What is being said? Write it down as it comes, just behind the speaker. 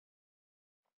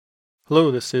Hello,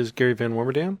 this is Gary Van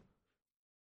Warmerdam,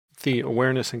 the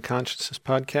Awareness and Consciousness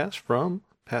podcast from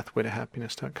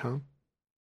pathwaytohappiness.com.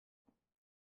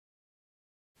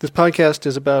 This podcast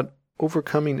is about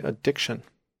overcoming addiction,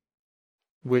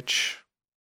 which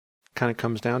kind of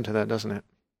comes down to that, doesn't it?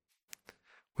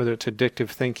 Whether it's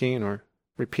addictive thinking or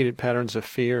repeated patterns of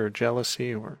fear or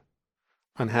jealousy or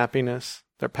unhappiness,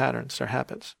 they're patterns, they're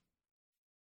habits.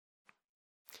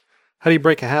 How do you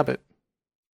break a habit?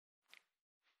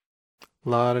 A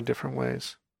lot of different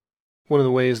ways. One of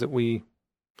the ways that we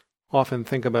often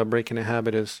think about breaking a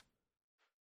habit is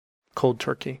cold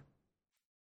turkey.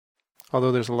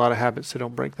 Although there's a lot of habits that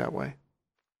don't break that way.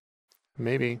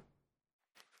 Maybe you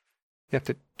have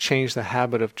to change the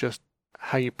habit of just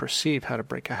how you perceive how to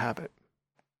break a habit.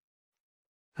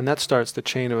 And that starts the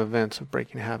chain of events of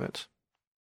breaking habits.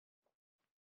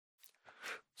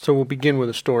 So we'll begin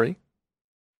with a story.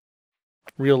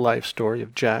 Real life story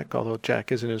of Jack, although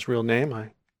Jack isn't his real name.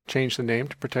 I changed the name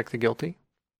to protect the guilty.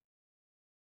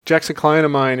 Jack's a client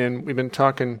of mine, and we've been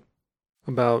talking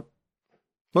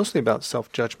mostly about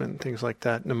self-judgment and things like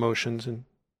that, and emotions, and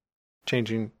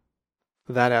changing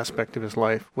that aspect of his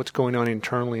life, what's going on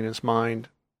internally in his mind,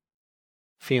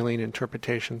 feeling,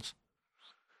 interpretations.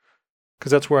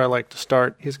 Because that's where I like to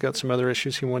start. He's got some other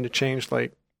issues he wanted to change,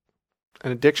 like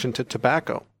an addiction to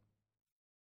tobacco.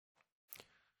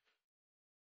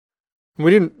 We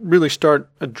didn't really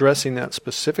start addressing that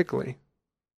specifically,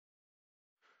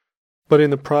 but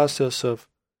in the process of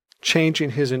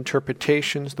changing his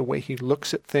interpretations, the way he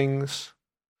looks at things,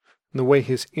 and the way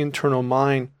his internal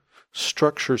mind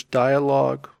structures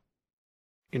dialogue,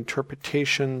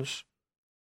 interpretations,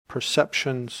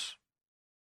 perceptions,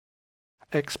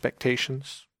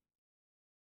 expectations,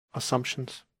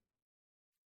 assumptions.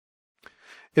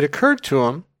 It occurred to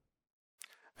him,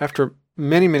 after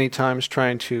many, many times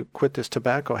trying to quit this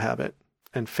tobacco habit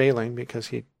and failing, because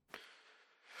he'd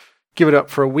give it up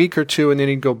for a week or two and then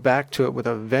he'd go back to it with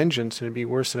a vengeance and it'd be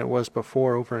worse than it was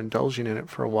before, overindulging in it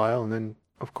for a while. And then,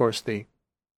 of course, the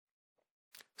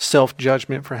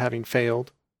self-judgment for having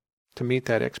failed to meet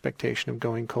that expectation of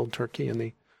going cold turkey, and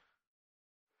the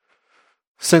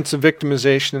sense of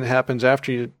victimization that happens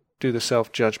after you do the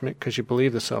self-judgment because you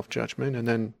believe the self-judgment, and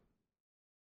then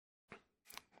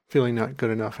feeling not good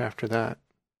enough after that.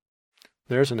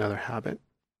 There's another habit.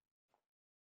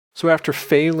 So after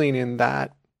failing in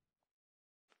that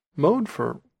mode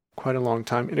for quite a long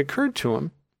time, it occurred to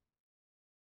him,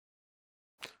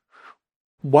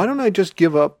 why don't I just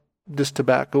give up this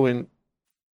tobacco in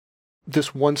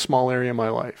this one small area of my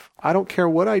life? I don't care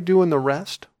what I do in the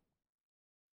rest.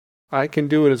 I can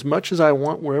do it as much as I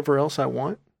want wherever else I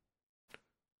want.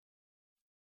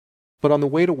 But on the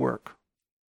way to work,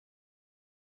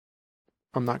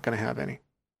 I'm not going to have any.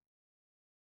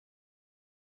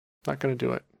 Not going to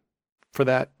do it for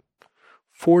that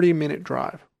 40-minute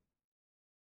drive.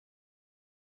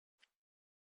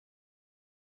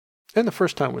 And the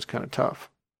first time was kind of tough.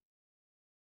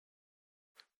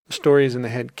 The stories in the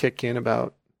head kick in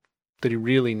about that he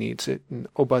really needs it. And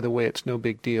oh, by the way, it's no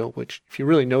big deal, which if you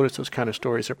really notice those kind of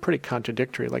stories, they're pretty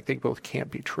contradictory, like they both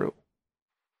can't be true.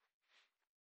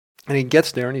 And he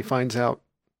gets there and he finds out,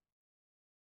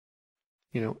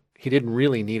 he didn't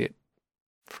really need it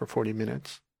for 40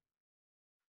 minutes.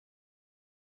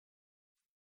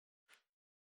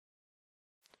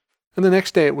 And the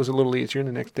next day it was a little easier, and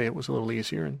the next day it was a little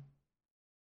easier. And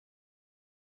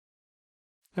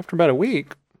after about a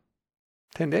week,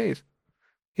 10 days,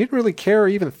 he didn't really care or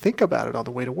even think about it on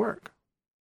the way to work.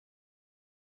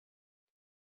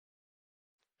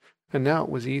 And now it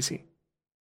was easy.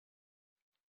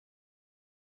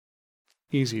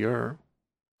 Easier.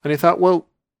 And he thought, well,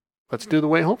 let's do the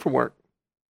way home from work.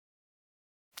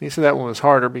 He said that one was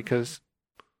harder because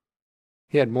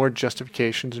he had more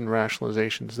justifications and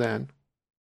rationalizations then.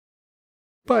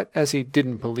 But as he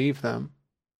didn't believe them,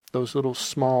 those little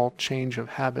small change of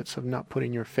habits of not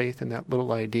putting your faith in that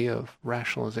little idea of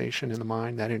rationalization in the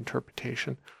mind, that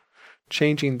interpretation,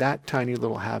 changing that tiny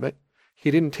little habit,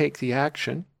 he didn't take the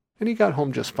action, and he got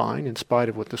home just fine in spite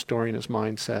of what the story in his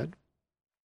mind said.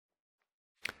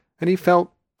 And he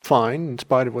felt fine in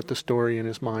spite of what the story in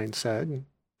his mind said. And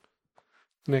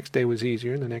the next day was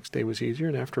easier, and the next day was easier,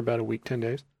 and after about a week, 10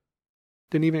 days,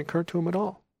 didn't even occur to him at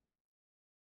all.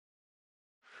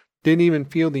 Didn't even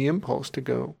feel the impulse to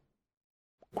go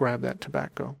grab that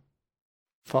tobacco,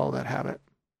 follow that habit.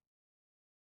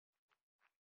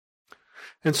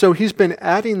 And so he's been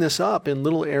adding this up in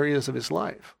little areas of his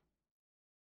life.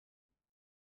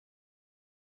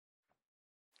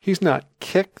 He's not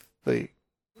kicked the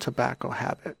tobacco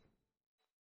habit,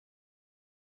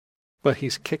 but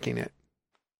he's kicking it.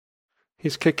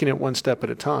 He's kicking it one step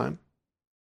at a time.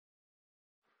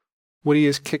 What he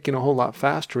is kicking a whole lot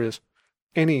faster is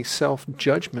any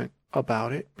self-judgment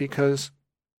about it, because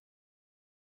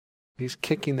he's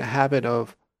kicking the habit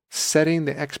of setting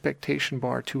the expectation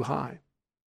bar too high.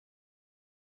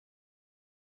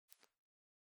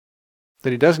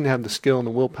 That he doesn't have the skill and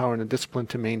the willpower and the discipline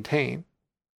to maintain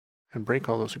and break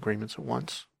all those agreements at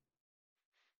once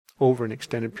over an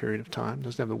extended period of time.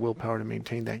 Doesn't have the willpower to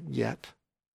maintain that yet.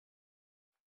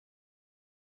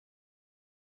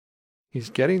 He's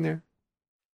getting there.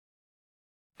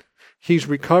 He's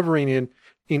recovering in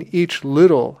each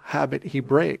little habit he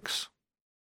breaks.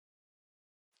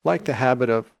 Like the habit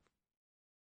of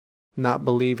not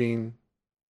believing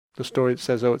the story that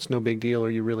says, oh, it's no big deal or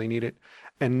you really need it,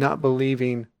 and not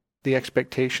believing the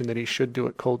expectation that he should do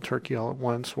it cold turkey all at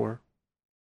once, or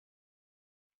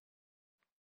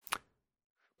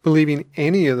believing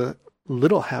any of the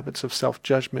little habits of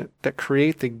self-judgment that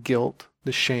create the guilt,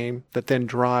 the shame, that then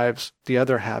drives the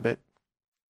other habit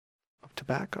of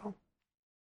tobacco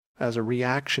as a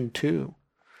reaction to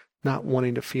not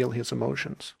wanting to feel his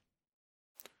emotions.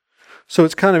 So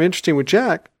it's kind of interesting with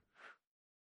Jack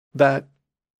that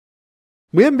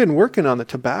we haven't been working on the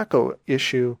tobacco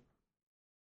issue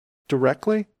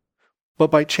directly, but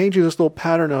by changing this little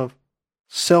pattern of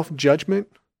self-judgment,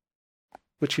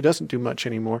 which he doesn't do much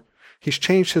anymore, he's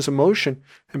changed his emotion,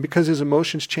 and because his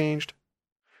emotion's changed,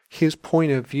 his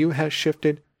point of view has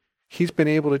shifted. He's been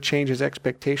able to change his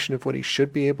expectation of what he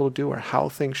should be able to do or how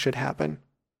things should happen.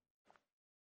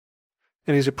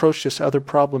 And he's approached this other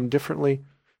problem differently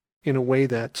in a way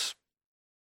that's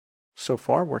so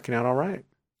far working out all right.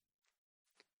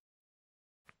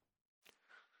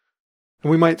 And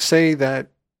we might say that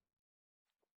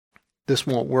this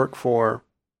won't work for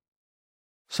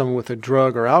someone with a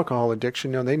drug or alcohol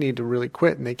addiction. They need to really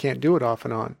quit and they can't do it off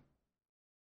and on.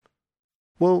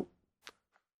 Well,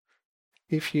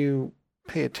 if you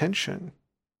pay attention,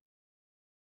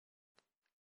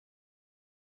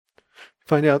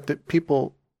 find out that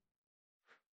people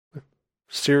with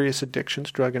serious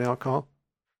addictions, drug and alcohol,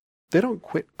 they don't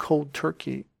quit cold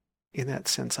turkey in that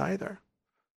sense either.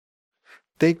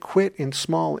 They quit in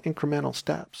small incremental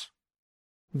steps.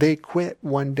 They quit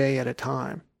one day at a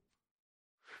time.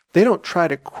 They don't try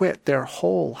to quit their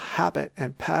whole habit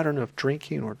and pattern of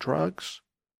drinking or drugs.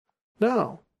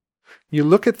 No. You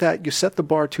look at that, you set the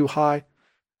bar too high,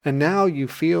 and now you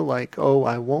feel like, oh,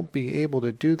 I won't be able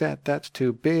to do that, that's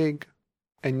too big.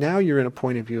 And now you're in a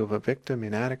point of view of a victim,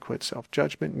 inadequate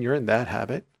self-judgment, and you're in that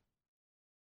habit.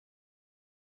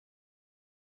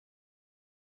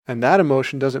 And that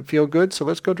emotion doesn't feel good, so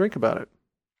let's go drink about it.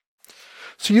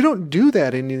 So you don't do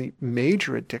that in any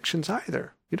major addictions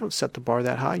either. You don't set the bar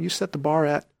that high. You set the bar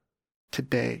at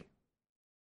today.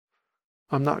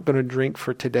 I'm not going to drink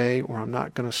for today, or I'm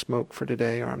not going to smoke for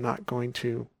today, or I'm not going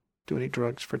to do any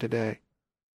drugs for today.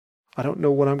 I don't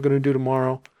know what I'm going to do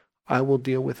tomorrow. I will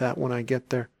deal with that when I get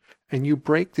there. And you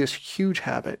break this huge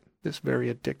habit, this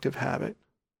very addictive habit,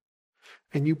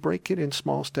 and you break it in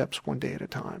small steps one day at a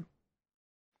time.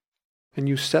 And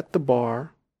you set the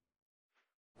bar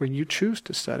where you choose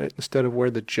to set it instead of where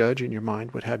the judge in your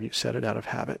mind would have you set it out of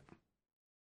habit.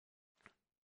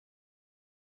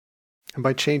 And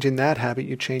by changing that habit,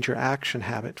 you change your action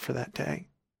habit for that day.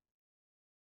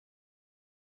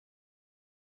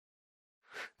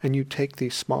 And you take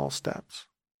these small steps.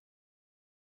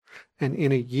 And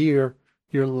in a year,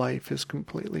 your life is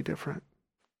completely different.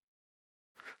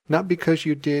 Not because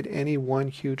you did any one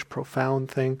huge profound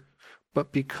thing,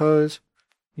 but because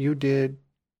you did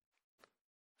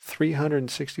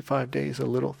 365 days of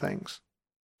little things.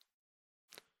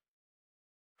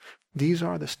 These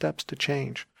are the steps to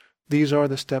change. These are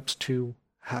the steps to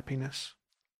happiness.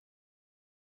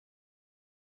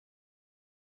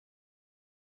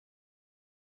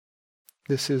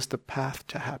 This is the path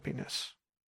to happiness.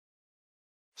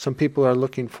 Some people are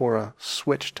looking for a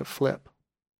switch to flip.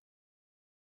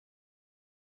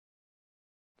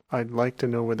 I'd like to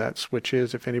know where that switch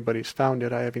is. If anybody's found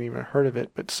it, I haven't even heard of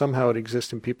it, but somehow it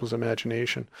exists in people's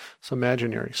imagination. It's an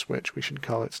imaginary switch, we should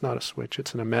call it. It's not a switch,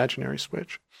 it's an imaginary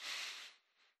switch,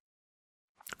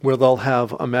 where they'll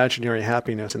have imaginary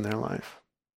happiness in their life.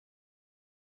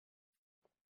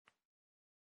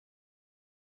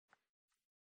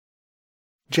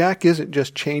 Jack isn't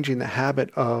just changing the habit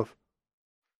of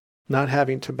not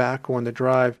having tobacco on the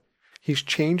drive. He's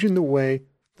changing the way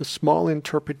the small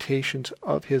interpretations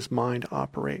of his mind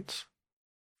operates.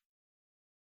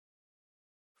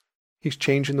 He's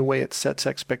changing the way it sets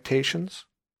expectations.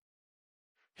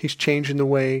 He's changing the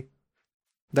way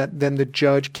that then the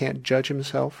judge can't judge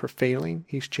himself for failing.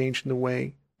 He's changing the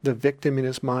way the victim in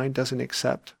his mind doesn't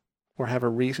accept or have a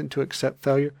reason to accept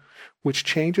failure, which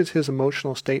changes his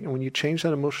emotional state. And when you change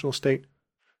that emotional state,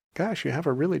 gosh, you have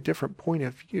a really different point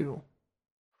of view,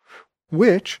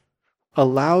 which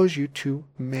allows you to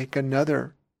make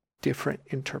another different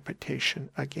interpretation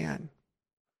again.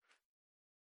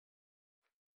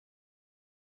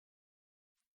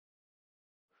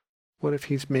 What if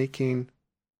he's making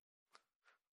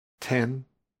 10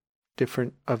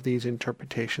 different of these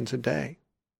interpretations a day?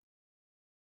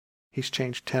 He's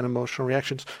changed 10 emotional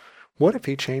reactions. What if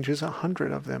he changes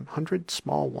 100 of them, 100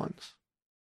 small ones?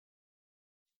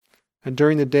 And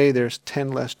during the day, there's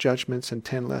 10 less judgments and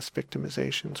 10 less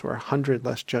victimizations, or 100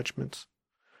 less judgments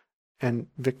and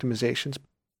victimizations.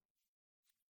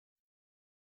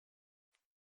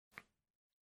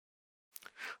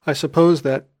 I suppose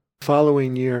that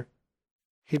following year,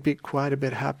 he'd be quite a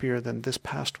bit happier than this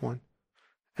past one.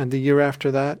 And the year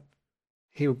after that,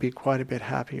 he would be quite a bit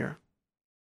happier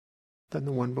than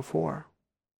the one before.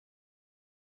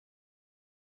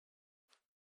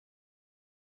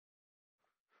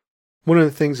 One of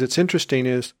the things that's interesting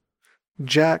is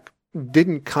Jack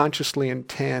didn't consciously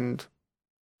intend,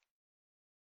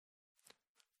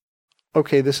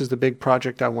 okay, this is the big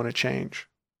project I want to change.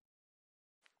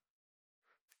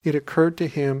 It occurred to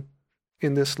him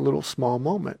in this little small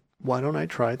moment, why don't I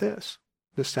try this?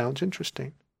 This sounds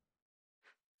interesting.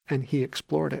 And he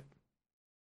explored it.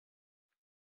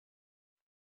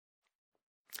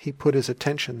 He put his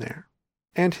attention there,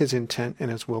 and his intent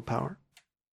and his willpower.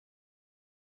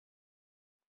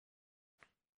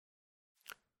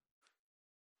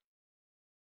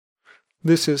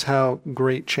 This is how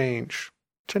great change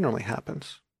generally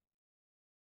happens.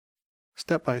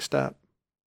 Step by step.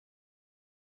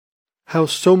 How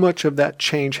so much of that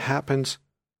change happens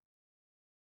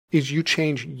is you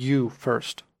change you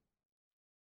first.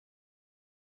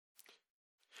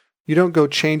 You don't go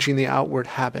changing the outward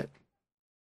habit.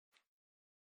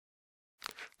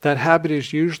 That habit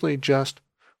is usually just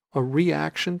a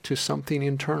reaction to something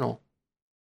internal.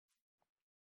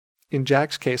 In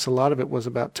Jack's case, a lot of it was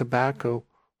about tobacco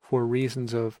for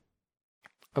reasons of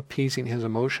appeasing his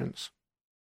emotions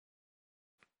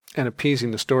and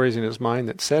appeasing the stories in his mind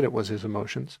that said it was his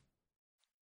emotions.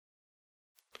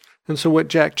 And so what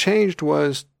Jack changed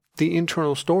was the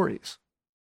internal stories,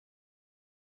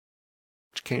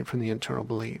 which came from the internal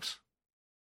beliefs.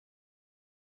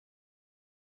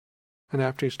 And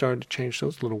after he started to change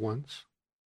those little ones,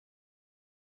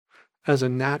 as a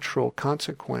natural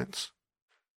consequence,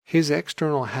 his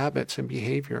external habits and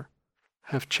behavior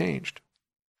have changed.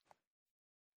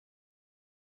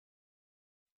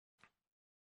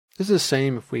 This is the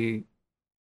same if we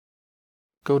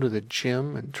go to the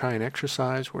gym and try and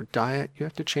exercise or diet. You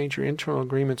have to change your internal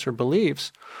agreements or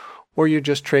beliefs, or you're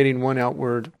just trading one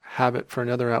outward habit for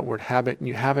another outward habit, and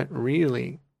you haven't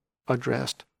really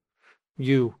addressed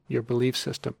your belief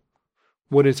system.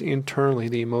 What is internally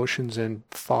the emotions and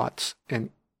thoughts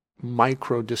and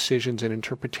micro decisions and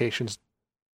interpretations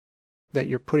that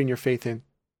you're putting your faith in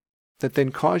that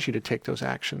then cause you to take those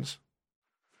actions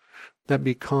that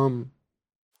become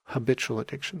habitual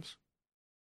addictions.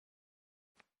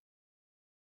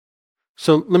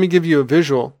 So let me give you a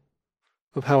visual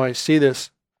of how I see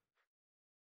this.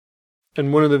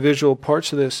 And one of the visual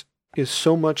parts of this is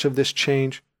so much of this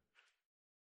change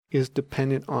is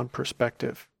dependent on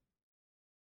perspective.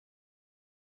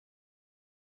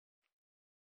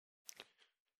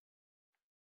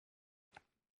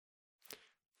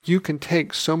 You can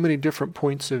take so many different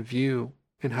points of view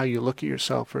in how you look at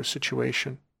yourself or a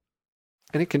situation.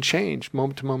 And it can change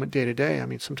moment to moment, day to day. I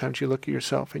mean, sometimes you look at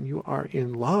yourself and you are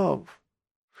in love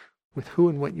with who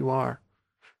and what you are.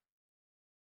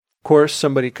 Of course,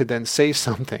 somebody could then say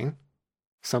something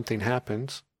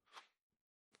happens,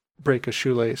 break a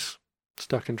shoelace,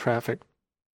 stuck in traffic,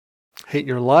 hate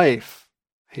your life,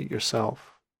 hate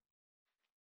yourself.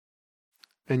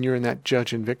 And you're in that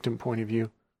judge and victim point of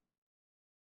view.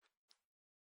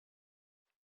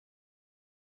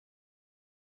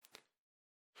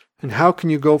 And how can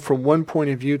you go from one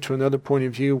point of view to another point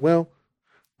of view? Well,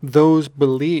 those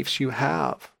beliefs you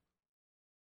have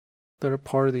that are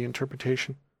part of the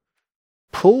interpretation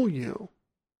pull you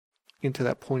into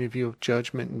that point of view of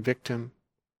judgment and victim.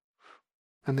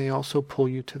 And they also pull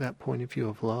you to that point of view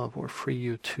of love, or free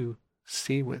you to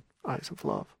see with eyes of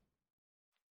love.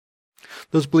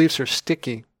 Those beliefs are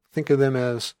sticky. Think of them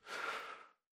as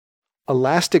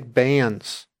elastic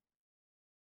bands.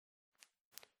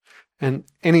 And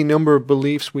any number of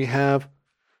beliefs we have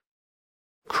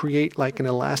create like an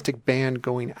elastic band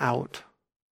going out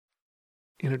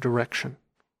in a direction.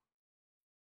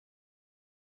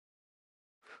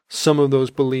 Some of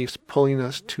those beliefs pulling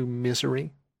us to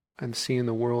misery and seeing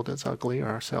the world as ugly, or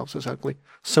ourselves as ugly.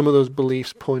 Some of those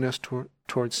beliefs pulling us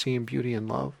towards seeing beauty and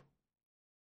love.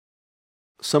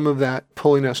 Some of that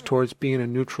pulling us towards being a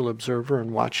neutral observer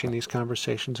and watching these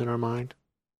conversations in our mind.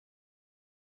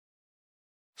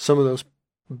 Some of those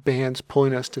bands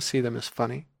pulling us to see them as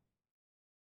funny.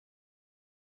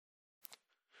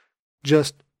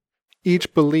 Just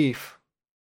each belief,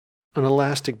 an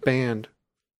elastic band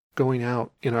going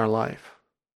out in our life,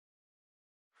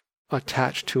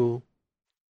 attached to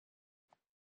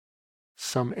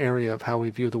some area of how we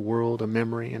view the world, a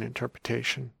memory, an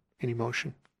interpretation, an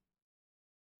emotion.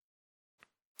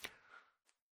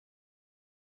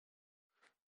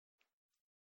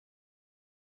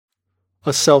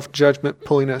 A self-judgment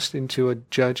pulling us into a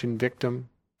judge and victim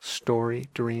story,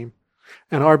 dream.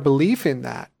 And our belief in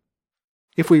that,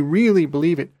 if we really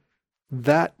believe it,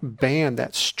 that band,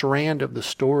 that strand of the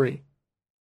story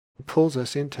pulls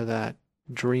us into that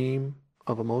dream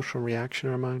of emotional reaction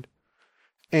in our mind.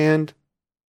 And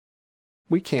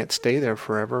we can't stay there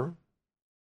forever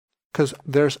because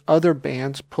there's other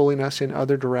bands pulling us in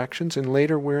other directions, and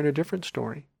later we're in a different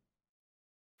story.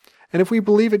 And if we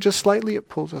believe it just slightly, it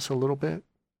pulls us a little bit.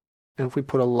 And if we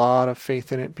put a lot of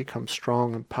faith in it, it becomes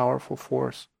strong and powerful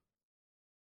force.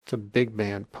 It's a big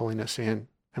band pulling us in,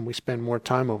 and we spend more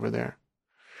time over there.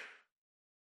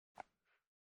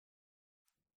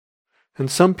 And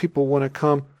some people want to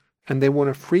come and they want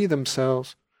to free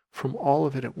themselves from all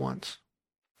of it at once,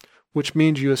 which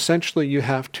means you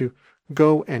have to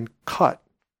go and cut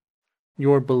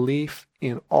your belief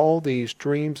in all these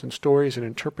dreams and stories and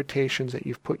interpretations that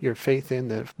you've put your faith in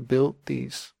that have built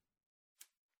these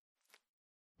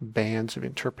bands of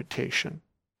interpretation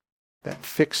that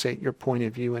fixate your point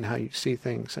of view and how you see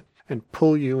things and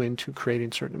pull you into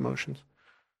creating certain emotions.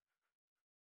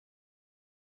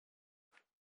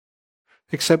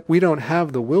 Except we don't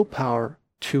have the willpower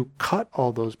to cut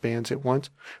all those bands at once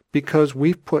because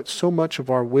we've put so much of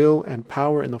our will and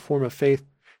power in the form of faith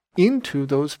into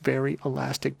those very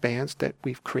elastic bands that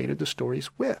we've created the stories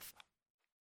with.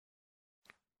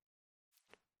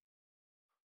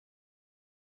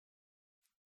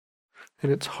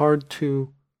 And it's hard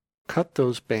to cut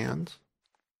those bands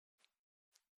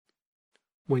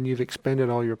when you've expended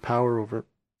all your power over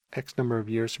X number of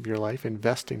years of your life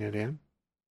investing it in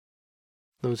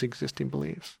those existing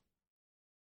beliefs.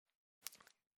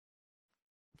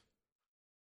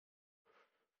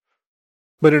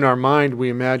 But in our mind, we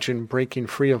imagine breaking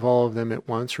free of all of them at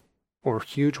once, or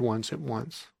huge ones at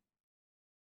once.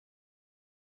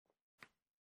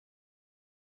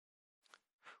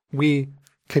 We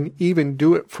can even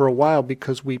do it for a while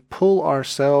because we pull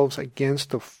ourselves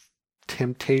against the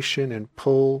temptation and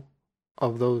pull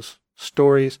of those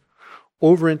stories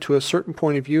over into a certain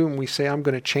point of view, and we say, I'm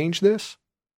going to change this.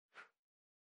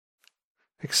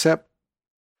 Except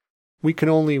we can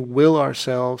only will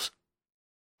ourselves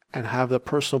and have the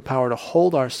personal power to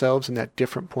hold ourselves in that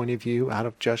different point of view, out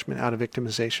of judgment, out of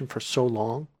victimization for so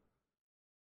long.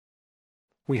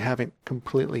 We haven't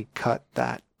completely cut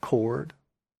that cord.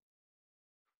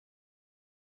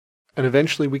 And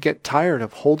eventually we get tired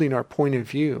of holding our point of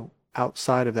view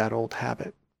outside of that old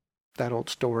habit, that old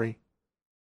story.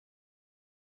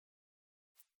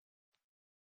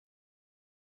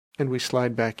 And we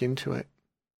slide back into it,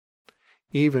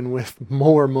 even with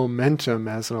more momentum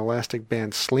as an elastic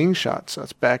band slingshots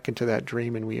us back into that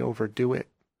dream, and we overdo it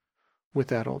with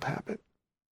that old habit.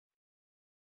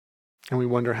 And we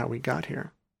wonder how we got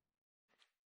here.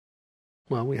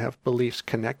 Well, we have beliefs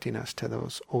connecting us to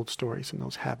those old stories and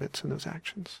those habits and those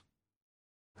actions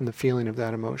and the feeling of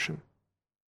that emotion.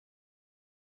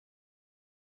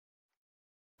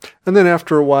 And then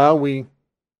after a while, we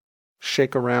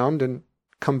shake around and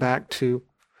come back to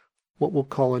what we'll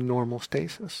call a normal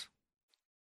stasis,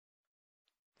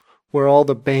 where all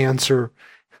the bands are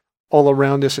all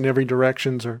around us in every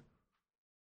directions are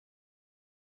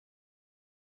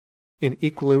in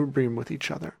equilibrium with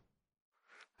each other.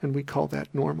 And we call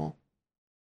that normal.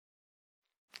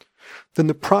 Then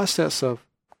the process of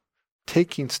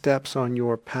taking steps on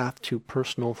your path to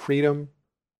personal freedom,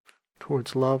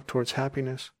 towards love, towards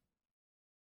happiness,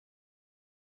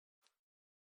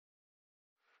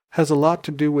 has a lot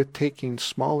to do with taking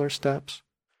smaller steps,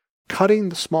 cutting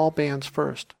the small bands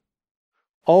first.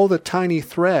 All the tiny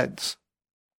threads,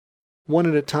 one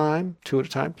at a time, two at a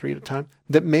time, three at a time,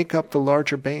 that make up the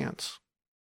larger bands.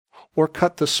 Or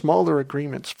cut the smaller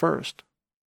agreements first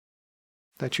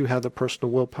that you have the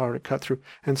personal willpower to cut through.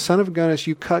 And son of a gun, as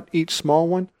you cut each small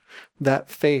one, that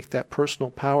faith, that personal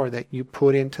power that you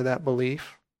put into that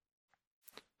belief,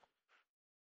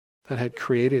 that had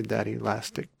created that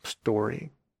elastic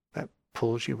story that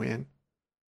pulls you in.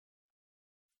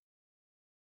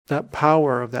 That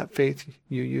power of that faith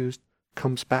you used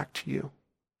comes back to you.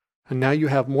 And now you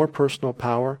have more personal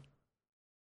power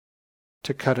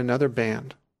to cut another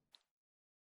band.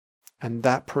 And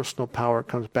that personal power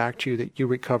comes back to you that you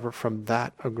recover from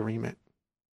that agreement.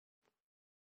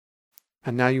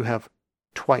 And now you have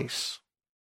twice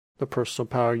the personal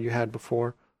power you had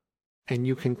before, and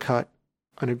you can cut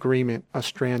an agreement, a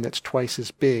strand that's twice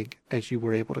as big as you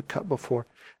were able to cut before.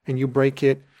 And you break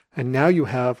it, and now you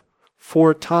have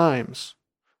 4 times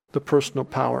the personal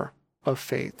power of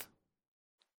faith.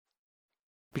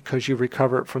 Because you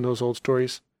recover it from those old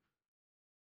stories.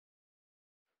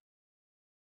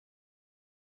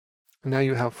 And now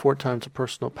you have 4 times the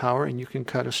personal power, and you can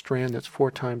cut a strand that's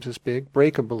 4 times as big,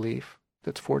 break a belief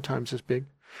that's 4 times as big,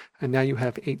 and now you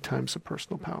have 8 times the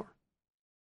personal power.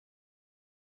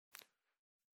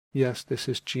 Yes, this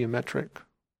is geometric.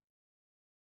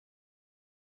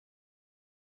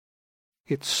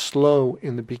 It's slow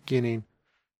in the beginning,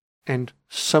 and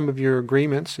some of your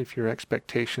agreements, if your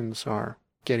expectations are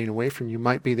getting away from you,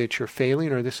 might be that you're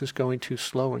failing or this is going too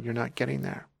slow and you're not getting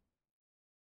there.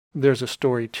 There's a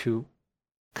story to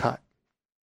cut,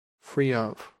 free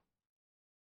of.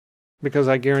 Because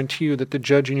I guarantee you that the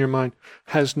judge in your mind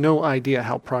has no idea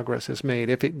how progress is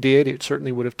made. If it did, it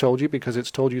certainly would have told you, because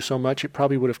it's told you so much, it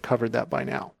probably would have covered that by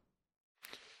now.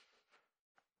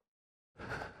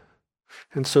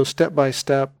 And so step by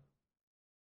step,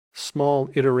 small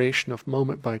iteration of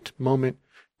moment by moment,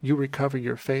 you recover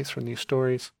your faith from these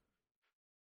stories.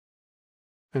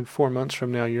 And 4 months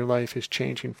from now, your life is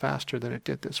changing faster than it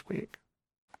did this week.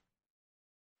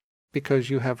 Because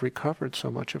you have recovered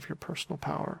so much of your personal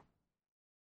power.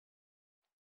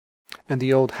 And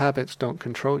the old habits don't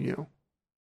control you.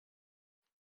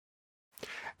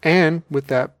 And with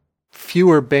that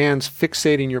fewer bands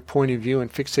fixating your point of view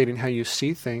and fixating how you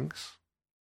see things,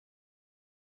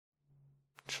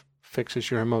 which fixes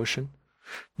your emotion,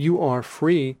 you are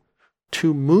free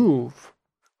to move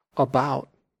about.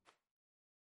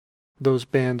 Those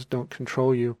bands don't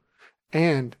control you.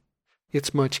 And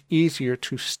it's much easier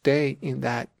to stay in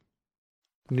that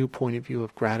new point of view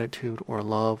of gratitude or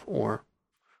love or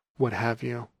what have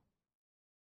you.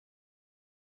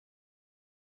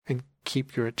 And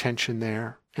keep your attention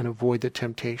there and avoid the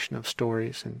temptation of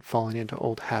stories and falling into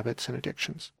old habits and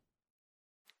addictions.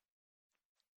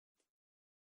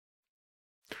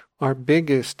 Our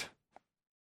biggest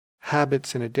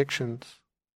habits and addictions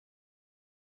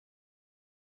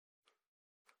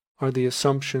are the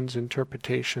assumptions,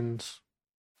 interpretations,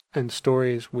 and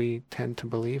stories we tend to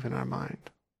believe in our mind.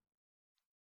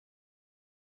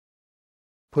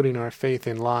 Putting our faith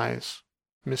in lies,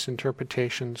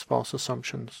 misinterpretations, false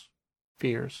assumptions,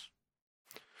 fears.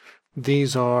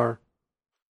 These are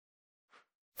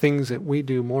things that we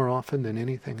do more often than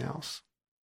anything else.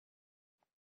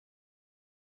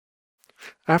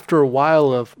 After a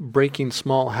while of breaking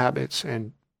small habits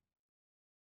and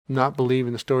not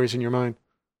believing the stories in your mind,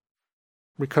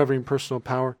 recovering personal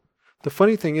power, the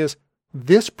funny thing is,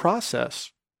 this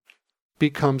process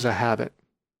becomes a habit.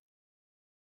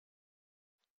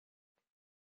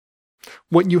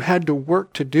 What you had to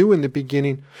work to do in the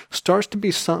beginning starts to be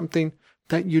something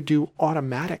that you do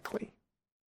automatically.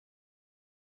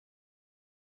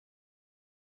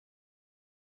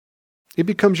 It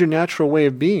becomes your natural way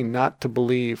of being not to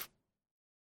believe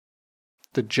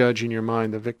the judge in your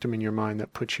mind, the victim in your mind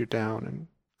that puts you down, and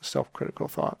self-critical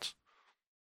thoughts.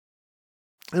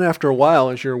 And after a while,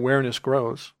 as your awareness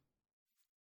grows,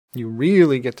 you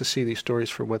really get to see these stories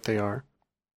for what they are.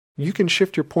 You can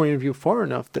shift your point of view far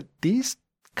enough that these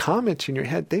comments in your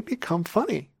head, they become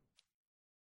funny.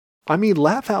 I mean,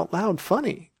 laugh out loud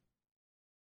funny.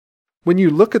 When you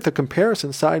look at the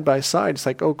comparison side by side, it's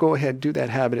like, oh, go ahead, do that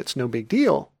habit, it's no big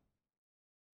deal.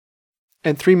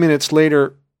 And 3 minutes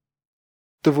later,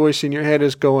 the voice in your head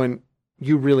is going,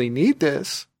 you really need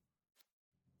this.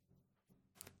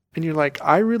 And you're like,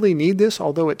 I really need this,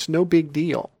 although it's no big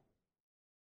deal.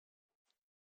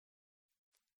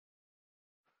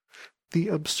 The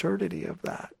absurdity of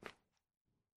that.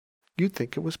 You'd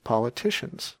think it was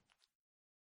politicians.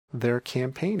 They're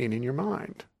campaigning in your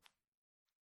mind.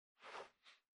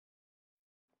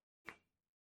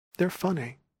 They're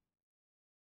funny.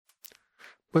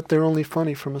 But they're only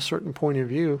funny from a certain point of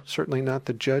view, certainly not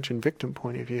the judge and victim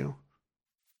point of view.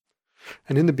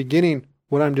 And in the beginning,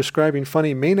 what I'm describing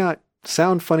funny may not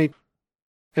sound funny,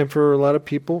 and for a lot of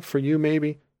people, for you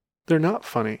maybe, they're not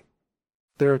funny.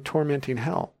 They're a tormenting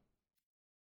hell.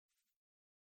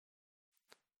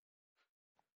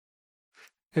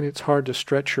 And it's hard to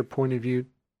stretch your point of view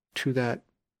to that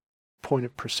point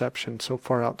of perception so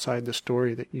far outside the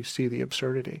story that you see the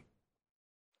absurdity.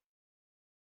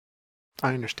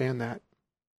 I understand that.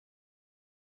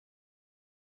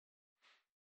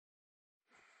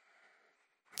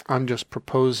 I'm just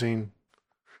proposing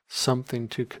something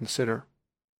to consider.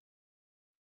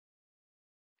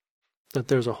 That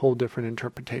there's a whole different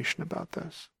interpretation about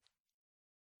this,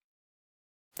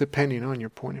 depending on your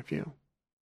point of view,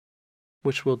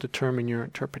 which will determine your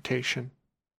interpretation,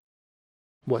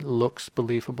 what looks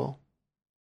believable,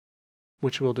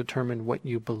 which will determine what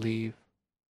you believe,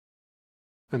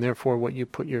 and therefore what you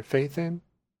put your faith in,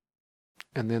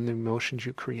 and then the emotions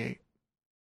you create.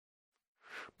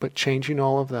 But changing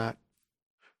all of that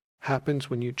happens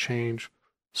when you change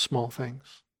small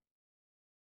things.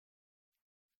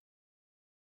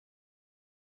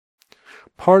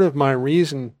 Part of my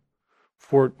reason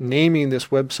for naming this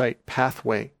website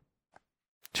Pathway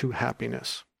to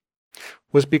Happiness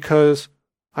was because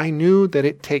I knew that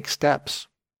it takes steps.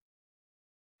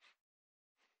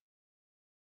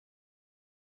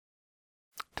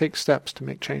 It takes steps to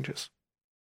make changes.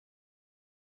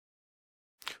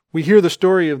 We hear the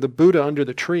story of the Buddha under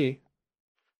the tree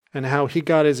and how he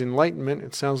got his enlightenment.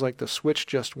 It sounds like the switch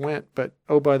just went, but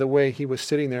oh, by the way, he was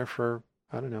sitting there for,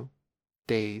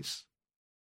 days.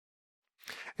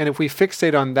 And if we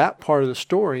fixate on that part of the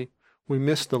story, we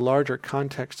miss the larger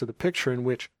context of the picture in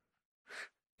which,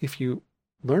 if you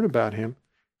learn about him,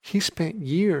 he spent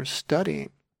years studying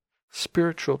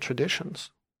spiritual traditions,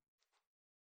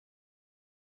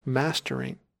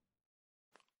 mastering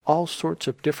all sorts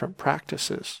of different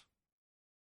practices,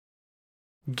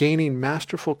 gaining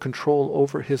masterful control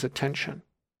over his attention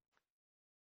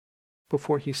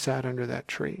before he sat under that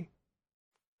tree.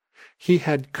 He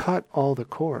had cut all the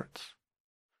cords,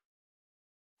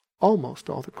 almost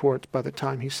all the cords by the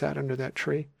time he sat under that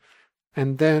tree,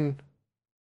 and then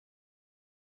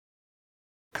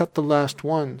cut the last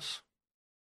ones,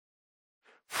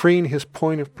 freeing his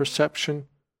point of perception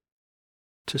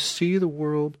to see the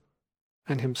world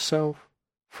and himself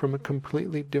from a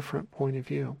completely different point of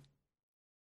view.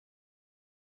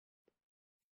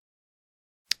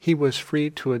 He was free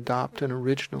to adopt an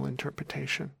original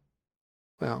interpretation.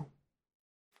 Well,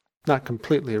 not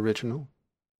completely original.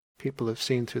 People have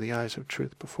seen through the eyes of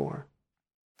truth before.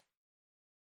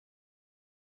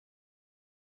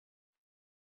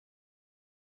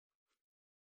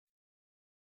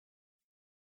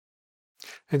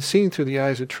 And seeing through the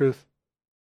eyes of truth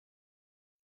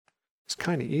is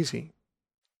kind of easy,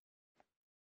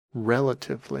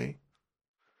 relatively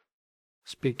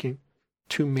speaking,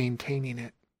 to maintaining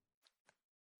it.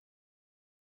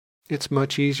 It's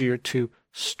much easier to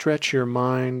stretch your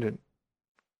mind and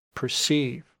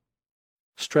perceive,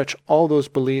 stretch all those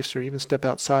beliefs or even step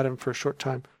outside of them for a short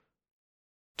time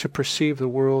to perceive the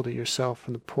world or yourself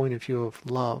from the point of view of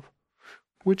love,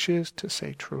 which is to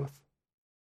say truth.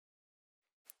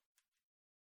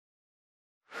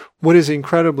 What is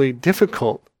incredibly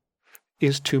difficult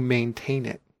is to maintain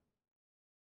it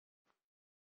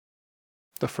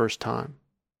the first time.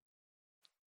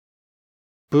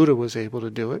 Buddha was able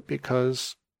to do it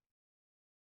because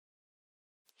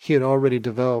he had already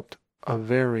developed a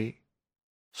very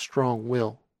strong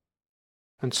will.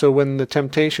 And so when the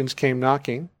temptations came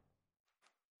knocking,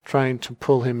 trying to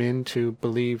pull him in to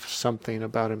believe something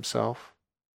about himself,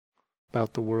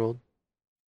 about the world,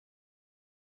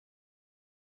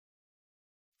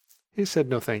 he said,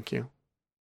 no, thank you.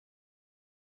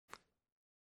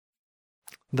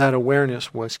 That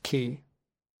awareness was key,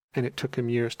 and it took him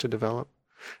years to develop.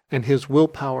 And his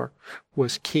willpower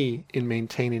was key in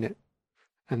maintaining it,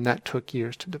 and that took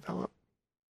years to develop.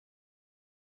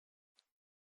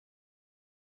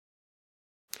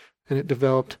 And it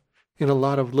developed in a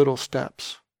lot of little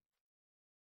steps.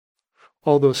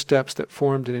 All those steps that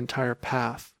formed an entire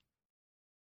path.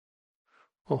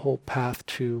 A whole path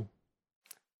to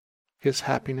his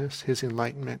happiness, his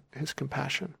enlightenment, his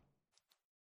compassion.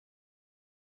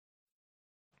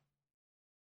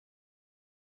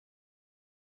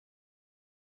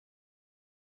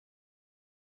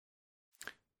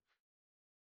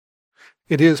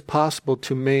 It is possible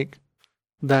to make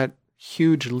that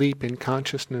huge leap in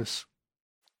consciousness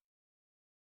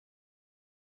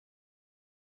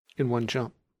in one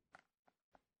jump.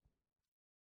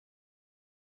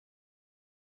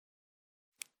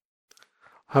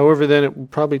 However, then it will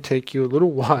probably take you a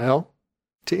little while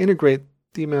to integrate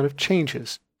the amount of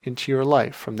changes into your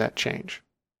life from that change.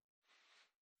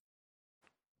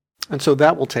 And so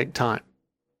that will take time.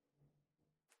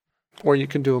 Or you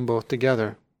can do them both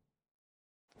together.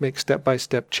 Make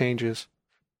step-by-step changes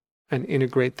and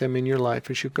integrate them in your life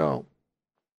as you go.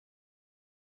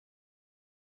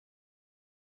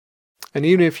 And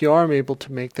even if you are able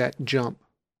to make that jump,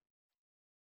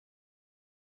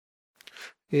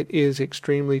 it is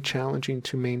extremely challenging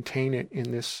to maintain it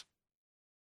in this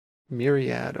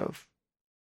myriad of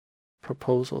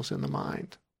proposals in the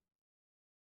mind.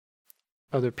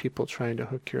 Other people trying to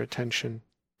hook your attention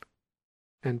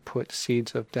and put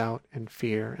seeds of doubt and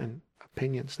fear and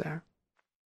opinions there.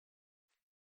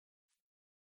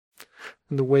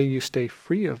 And the way you stay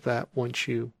free of that once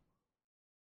you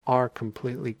are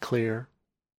completely clear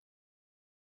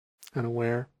and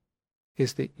aware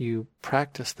is that you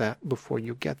practice that before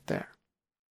you get there.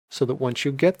 So that once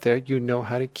you get there, you know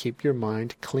how to keep your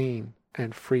mind clean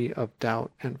and free of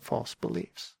doubt and false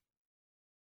beliefs.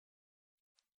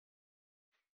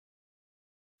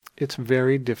 It's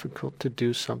very difficult to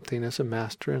do something as a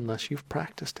master unless you've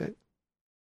practiced it.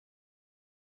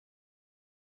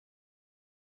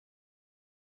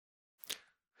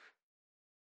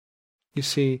 You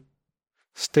see,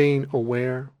 staying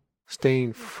aware,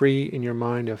 staying free in your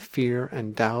mind of fear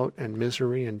and doubt and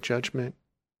misery and judgment,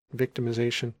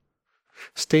 victimization,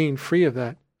 staying free of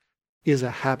that is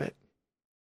a habit.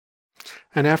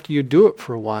 And after you do it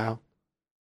for a while,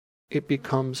 it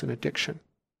becomes an addiction.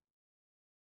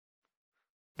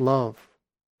 Love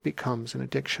becomes an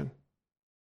addiction.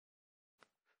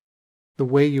 The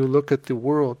way you look at the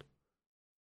world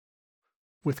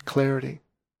with clarity,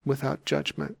 without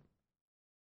judgment.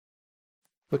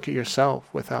 Look at yourself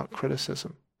without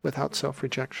criticism, without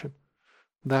self-rejection.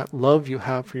 That love you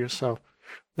have for yourself,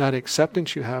 that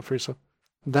acceptance you have for yourself,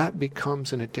 that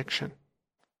becomes an addiction.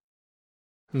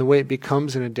 And the way it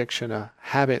becomes an addiction, a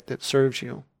habit that serves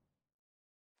you,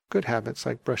 good habits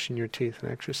like brushing your teeth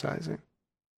and exercising,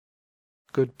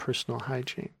 good personal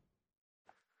hygiene,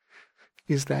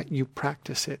 is that you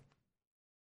practice it.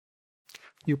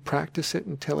 You practice it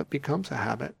until it becomes a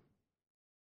habit.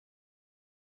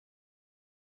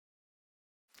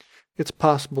 It's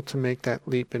possible to make that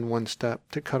leap in one step,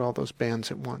 to cut all those bands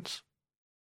at once.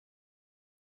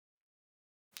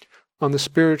 On the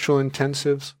spiritual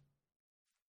intensives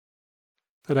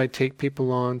that I take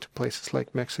people on to places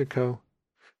like Mexico,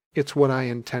 it's what I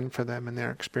intend for them in their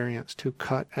experience, to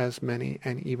cut as many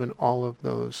and even all of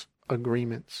those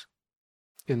agreements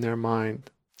in their mind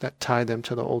that tie them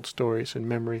to the old stories and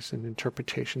memories and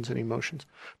interpretations and emotions,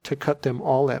 to cut them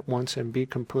all at once and be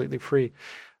completely free.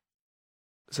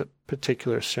 There's a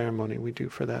particular ceremony we do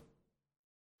for that.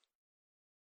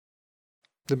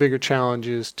 The bigger challenge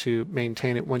is to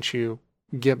maintain it once you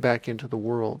get back into the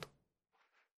world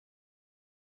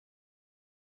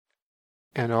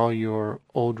and all your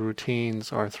old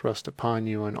routines are thrust upon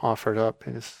you and offered up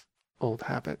as old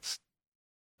habits,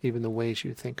 even the ways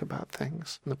you think about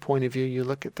things, and the point of view you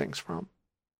look at things from,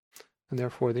 and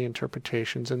therefore the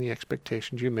interpretations and the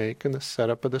expectations you make and the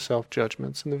setup of the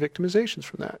self-judgments and the victimizations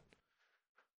from that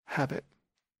habit.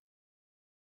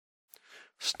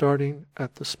 Starting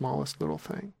at the smallest little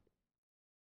thing.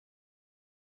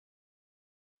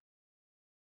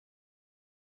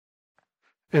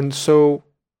 And so,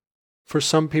 for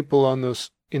some people on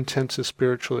those intensive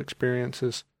spiritual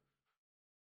experiences,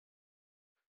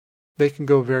 they can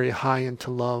go very high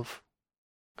into love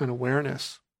and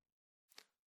awareness.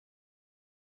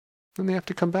 And they have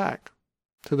to come back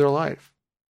to their life.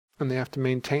 And they have to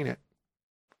maintain it.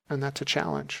 And that's a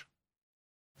challenge.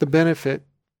 The benefit,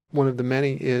 one of the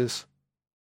many, is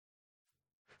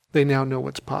they now know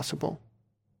what's possible.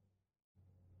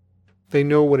 They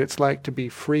know what it's like to be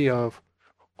free of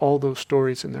all those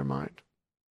stories in their mind.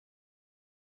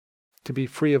 To be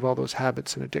free of all those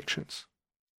habits and addictions.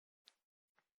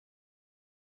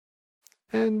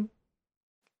 And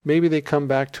maybe they come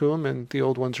back to them and the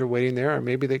old ones are waiting there, or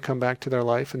maybe they come back to their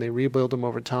life and they rebuild them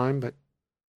over time, but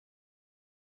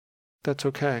that's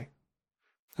okay.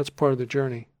 That's part of the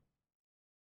journey.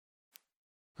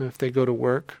 And if they go to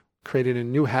work, creating a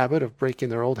new habit of breaking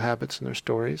their old habits and their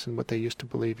stories and what they used to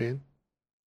believe in,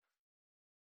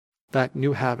 that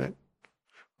new habit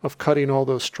of cutting all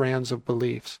those strands of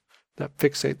beliefs that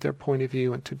fixate their point of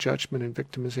view into judgment and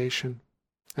victimization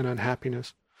and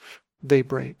unhappiness, they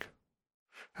break.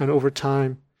 And over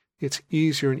time, it's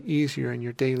easier and easier in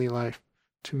your daily life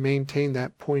to maintain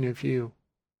that point of view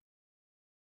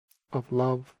of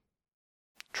love,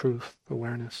 truth,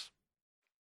 awareness.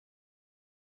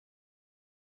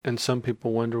 And some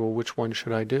people wonder, well, which one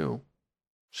should I do?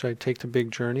 Should I take the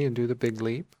big journey and do the big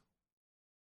leap?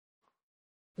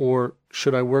 Or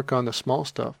should I work on the small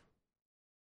stuff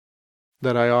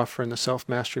that I offer in the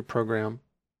Self-Mastery Program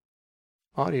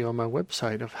audio on my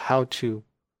website of how to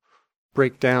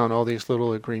break down all these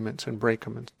little agreements and break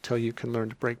them until you can learn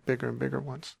to break bigger and bigger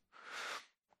ones?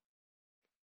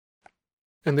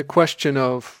 And the question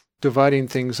of dividing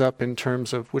things up in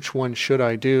terms of which one should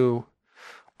I do,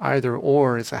 either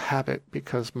or is a habit,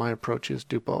 because my approach is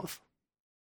do both.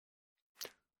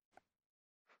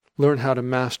 Learn how to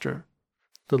master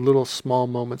the little small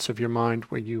moments of your mind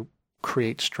where you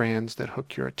create strands that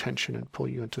hook your attention and pull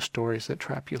you into stories that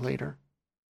trap you later.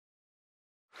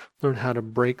 Learn how to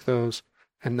break those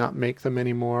and not make them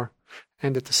anymore,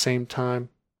 and at the same time,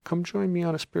 come join me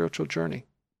on a spiritual journey.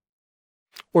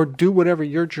 Or do whatever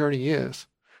your journey is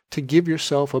to give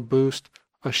yourself a boost,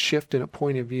 a shift in a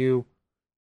point of view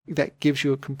that gives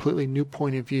you a completely new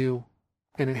point of view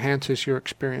and enhances your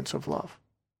experience of love.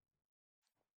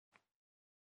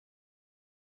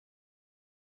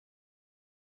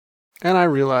 And I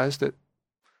realized that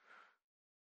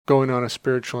going on a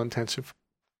spiritual intensive,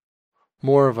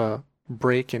 more of a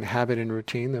break in habit and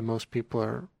routine than most people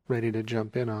are ready to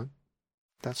jump in on.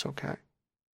 That's okay.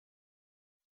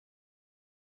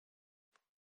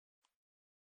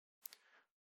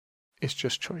 It's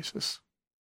just choices.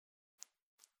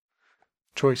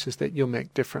 Choices that you'll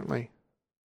make differently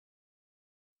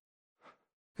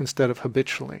instead of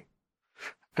habitually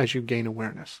as you gain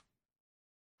awareness.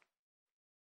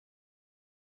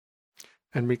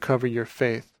 And recover your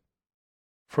faith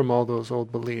from all those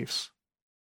old beliefs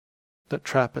that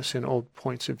trap us in old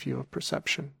points of view of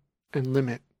perception and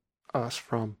limit us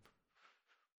from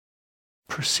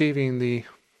perceiving the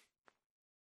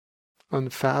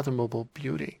unfathomable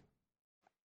beauty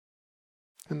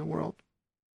in the world.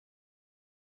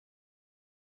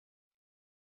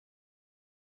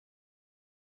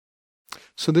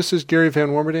 So this is Gary Van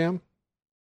Warmerdam,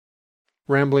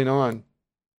 rambling on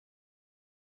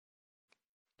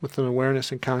with an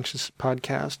awareness and conscious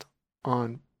podcast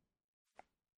on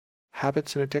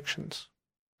habits and addictions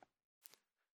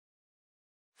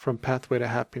from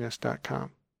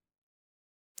pathwaytohappiness.com.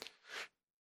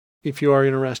 If you are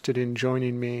interested in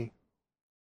joining me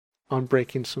on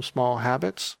breaking some small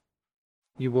habits,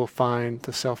 you will find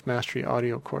the Self-Mastery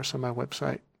audio course on my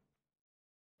website.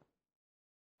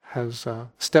 It has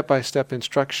step-by-step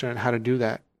instruction on how to do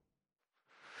that.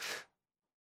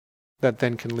 That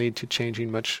then can lead to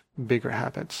changing much bigger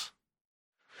habits.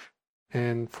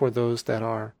 And for those that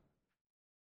are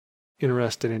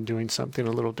interested in doing something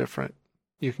a little different,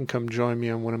 you can come join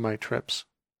me on one of my trips.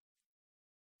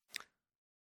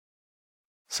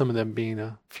 Some of them being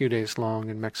a few days long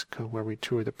in Mexico, where we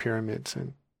tour the pyramids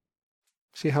and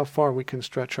see how far we can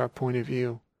stretch our point of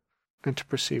view and to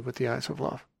perceive with the eyes of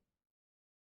love.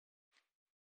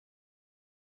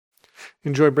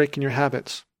 Enjoy breaking your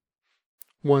habits.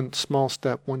 One small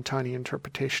step, one tiny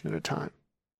interpretation at a time,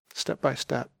 step by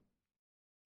step,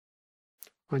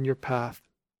 on your path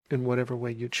in whatever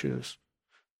way you choose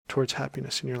towards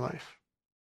happiness in your life.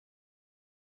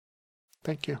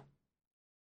 Thank you.